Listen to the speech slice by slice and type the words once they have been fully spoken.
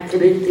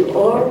greet you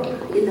all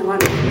in the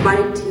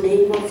mighty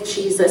name of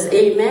Jesus.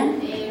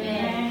 Amen.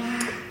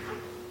 Amen.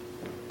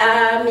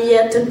 I'm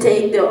here to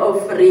take the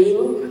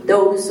offering.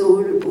 Those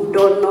who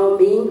don't know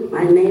me,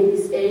 my name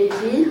is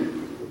Angie.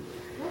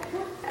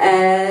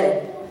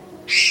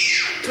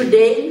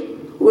 Today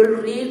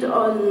we'll read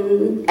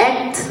on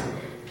Acts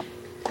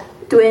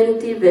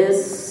 20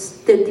 verse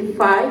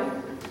 35.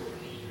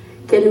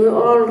 Can we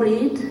all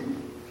read?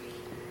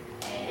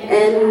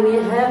 And we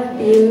have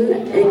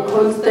been a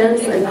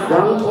constant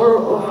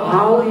example of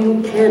how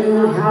you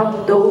can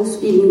help those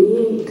in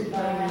need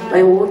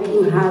by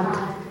working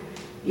hard.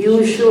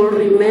 You should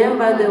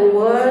remember the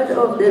word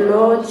of the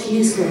Lord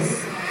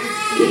Jesus.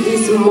 It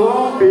is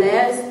more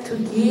blessed to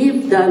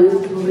give than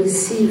to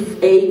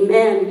receive.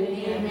 Amen.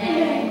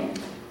 Amen.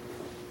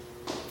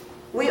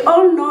 We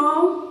all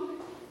know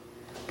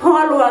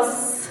Paul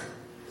was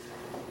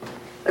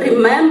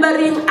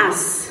remembering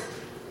us.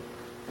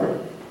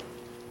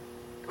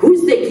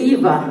 Who's the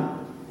giver?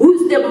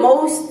 Who's the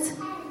most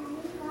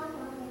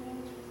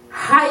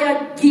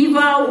higher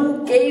giver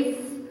who gave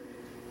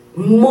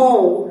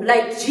more?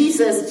 Like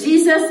Jesus.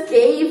 Jesus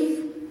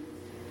gave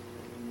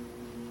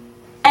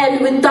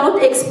and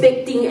without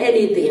expecting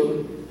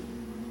anything.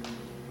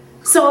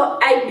 So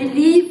I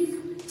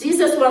believe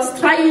Jesus was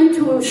trying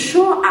to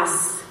show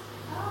us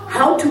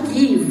how to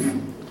give.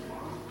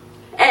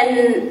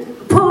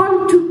 And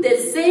Paul took the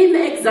same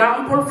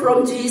example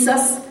from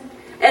Jesus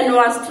and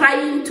was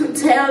trying to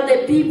tell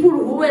the people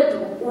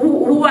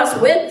who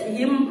was with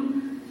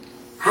him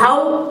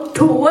how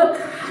to work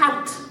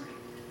hard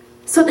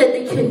so that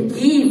they can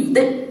give.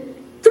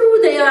 Through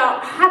their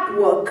hard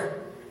work,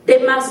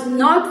 they must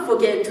not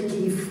forget to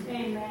give.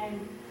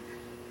 Amen.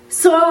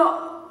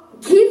 So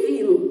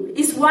giving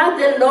is what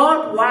the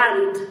Lord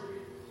wants.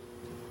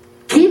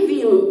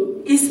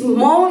 Giving is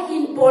more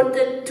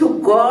important to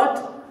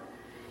God.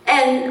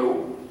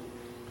 And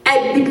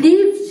I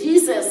believe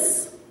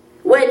Jesus,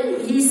 when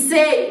he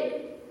said,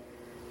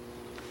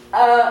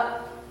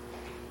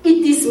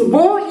 it is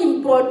more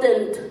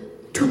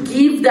important to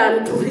give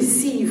than to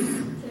receive.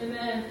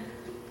 Amen.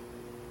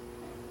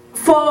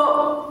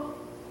 For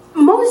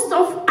most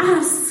of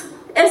us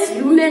as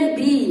human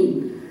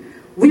beings,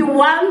 we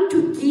want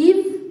to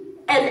give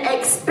and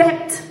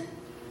expect.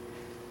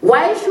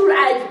 Why should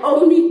I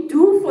only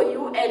do for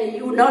you and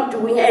you not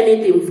doing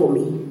anything for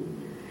me?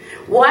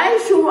 Why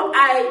should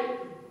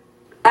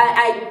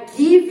I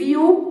give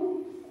you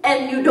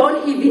and you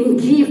don't even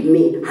give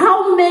me?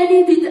 How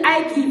many did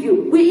I give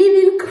you? We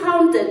even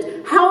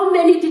counted. How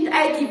many did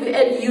I give you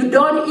and you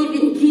don't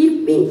even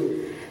give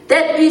me?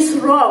 That is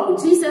wrong.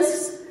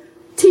 Jesus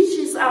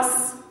teaches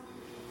us,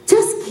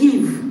 just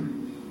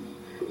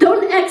give.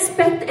 Don't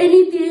expect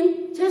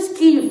anything, just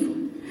give.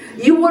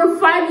 You will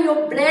find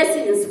your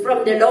blessings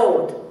from the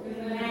Lord.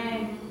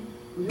 Amen.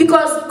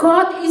 Because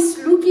God is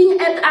looking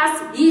at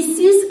us. He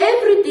sees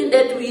everything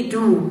that we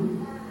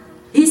do.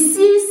 He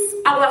sees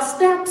our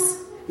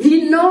steps.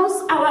 He knows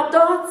our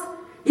thoughts.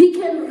 He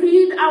can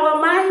read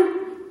our mind.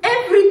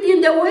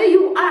 Everything the way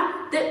you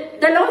are.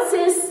 The Lord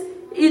says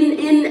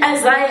in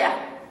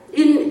Isaiah,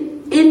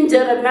 in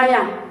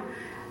Jeremiah,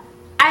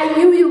 I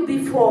knew you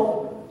before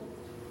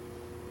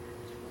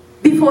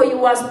you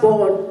was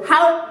born.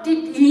 How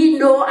did he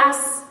know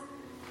us?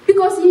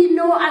 Because he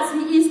knows us.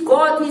 He is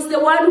God. He's the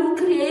one who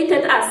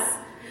created us.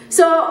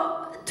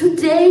 So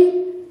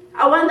today,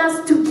 I want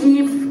us to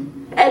give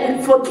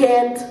and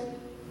forget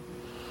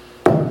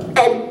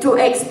and to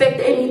expect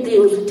anything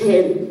in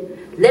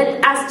return.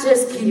 Let us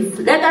just give.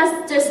 Let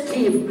us just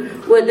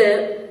give with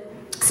the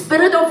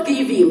spirit of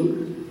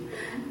giving.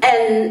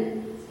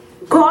 And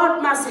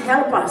God must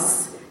help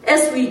us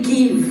as we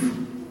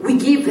give. We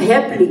give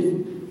happily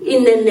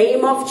in the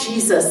name of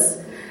Jesus.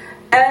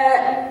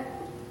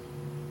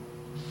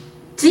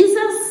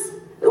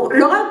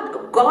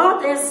 Lord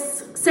God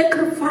has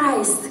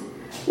sacrificed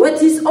with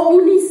his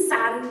only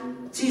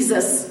son,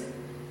 Jesus.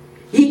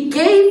 He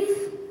gave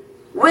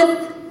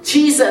with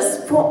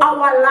Jesus for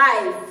our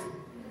life,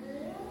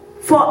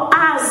 for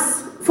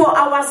us, for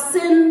our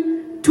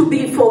sin to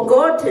be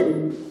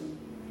forgotten.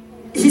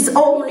 His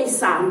only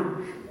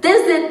son.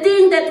 There's the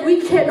thing that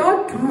we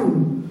cannot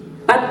do,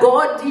 but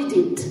God did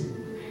it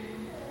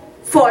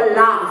for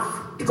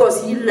love,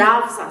 because he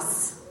loves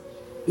us.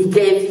 He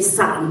gave his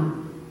son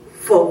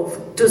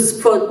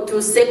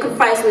to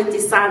sacrifice with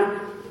his son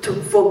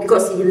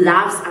because he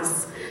loves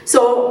us.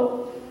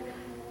 So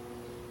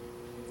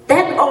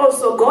that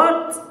also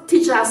God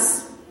teaches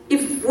us,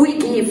 if we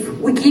give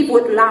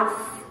with love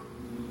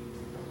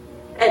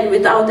and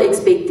without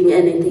expecting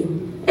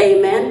anything.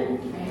 Amen.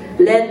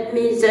 Let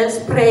me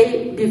just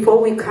pray before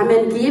we come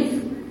and give,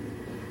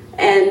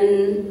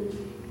 and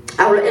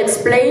I will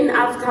explain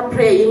after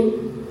praying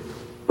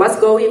what's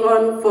going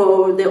on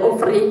for the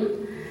offering.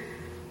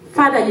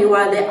 Father, you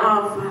are the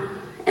Alpha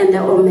and the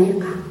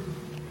Omega,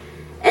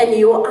 and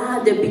you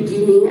are the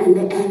beginning and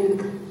the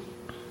end.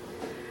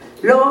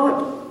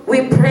 Lord,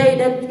 we pray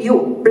that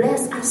you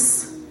bless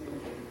us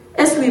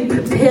as we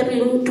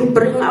preparing to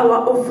bring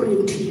our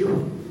offering to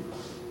you.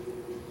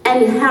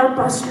 and help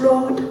us,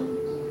 Lord,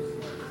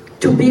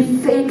 to be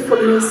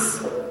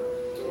faithfulness.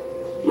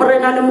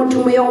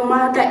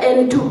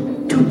 And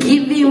to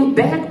give him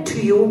back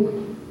to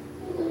you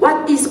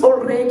what is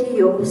already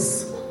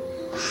yours.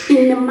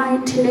 In the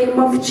mighty name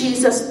of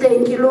Jesus,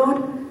 thank you,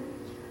 Lord.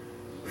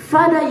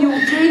 Father, you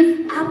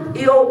gave up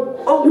your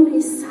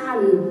only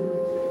Son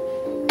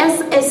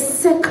as a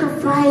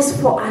sacrifice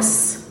for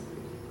us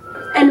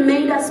and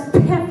made us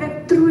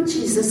perfect through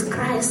Jesus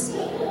Christ.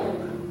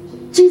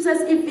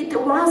 Jesus, if it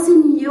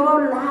wasn't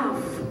your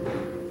love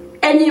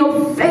and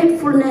your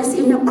faithfulness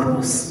in the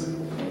cross,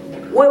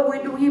 where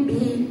would we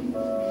be?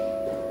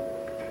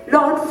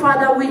 Lord,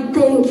 Father, we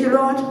thank you,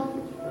 Lord.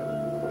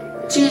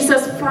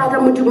 Jesus, Father,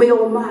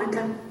 mutumeo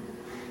mata.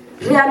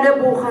 Re a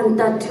leboga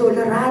ntate o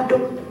lerato.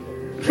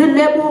 Re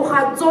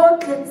leboga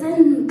tsotlhe tse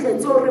ntle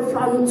tse o re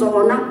fang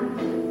tsona.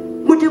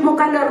 Modimo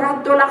ka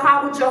lerato la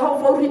gago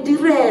Jehova o re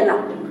direla.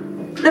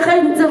 Le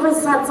ge ntse re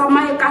sa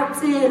tsamaye ka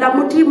tsela,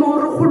 Modimo o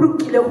re go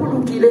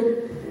lokile.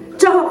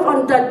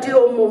 Jehova ntate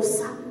o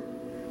mosa.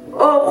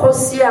 O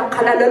khosia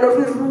khalalelo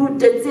re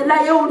rute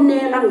tsela ye o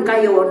neelang ka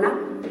yona.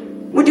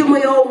 Modimo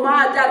yo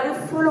mata,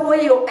 re follow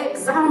your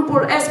example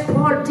as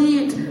Paul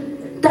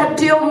did.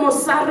 That your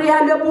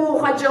Mosaria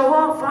leboga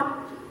Jehovah,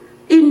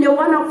 in the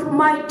one of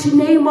mighty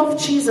name of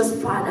Jesus,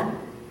 Father.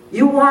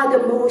 You are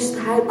the most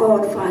high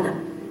God, Father.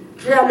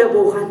 Re a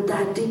leboga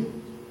ntate.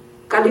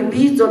 Ka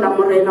lebitso la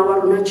morena wa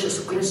rona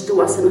Jesu Kristo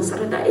wa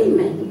Nazareta.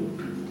 Amen.